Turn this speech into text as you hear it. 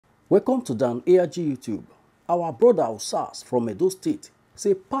Welcome to Dan ARG YouTube. Our brother Osas from Edo State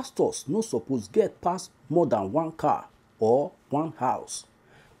say pastors no suppose get past more than one car or one house.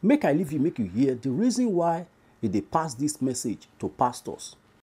 Make I leave you make you hear the reason why they pass this message to pastors.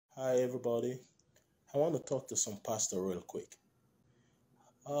 Hi everybody. I want to talk to some pastor real quick.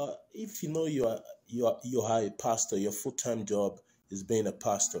 If you know you are a pastor, your full-time job is being a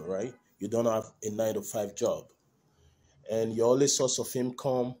pastor, right? You don't have a 9 to 5 job, and your only source of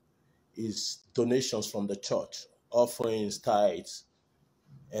income is donations from the church, offerings, tithes,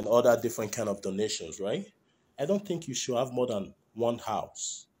 and other different kind of donations, right? I don't think you should have more than one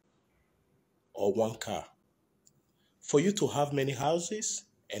house or one car. For you to have many houses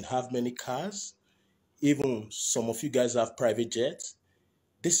and have many cars, even some of you guys have private jets,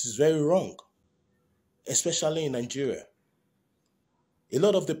 this is very wrong, especially in Nigeria. A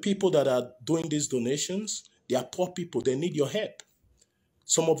lot of the people that are doing these donations, they are poor people. They need your help.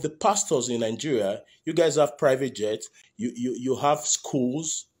 Some of the pastors in Nigeria, you guys have private jets. You have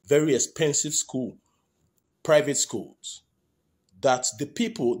schools, very expensive school, private schools. That the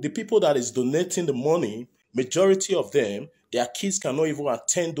people that is donating the money, majority of them, their kids cannot even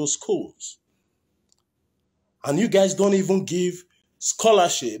attend those schools. And you guys don't even give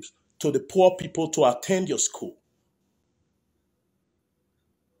scholarships to the poor people to attend your school.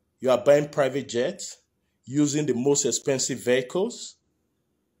 You are buying private jets, using the most expensive vehicles,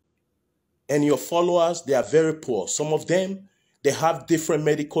 and your followers, they are very poor. Some of them, they have different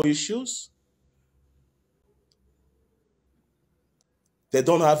medical issues. They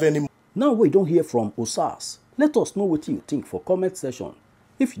don't have any. Now we don't hear from Osas. Let us know what you think for comment section.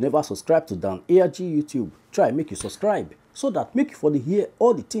 If you never subscribe to Dan ARG YouTube, try make you subscribe so that make you for the hear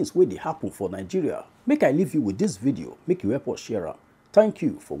all the things where they happen for Nigeria. Make I leave you with this video, make you help us share am. Thank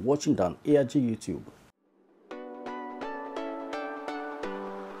you for watching Dan ARG YouTube.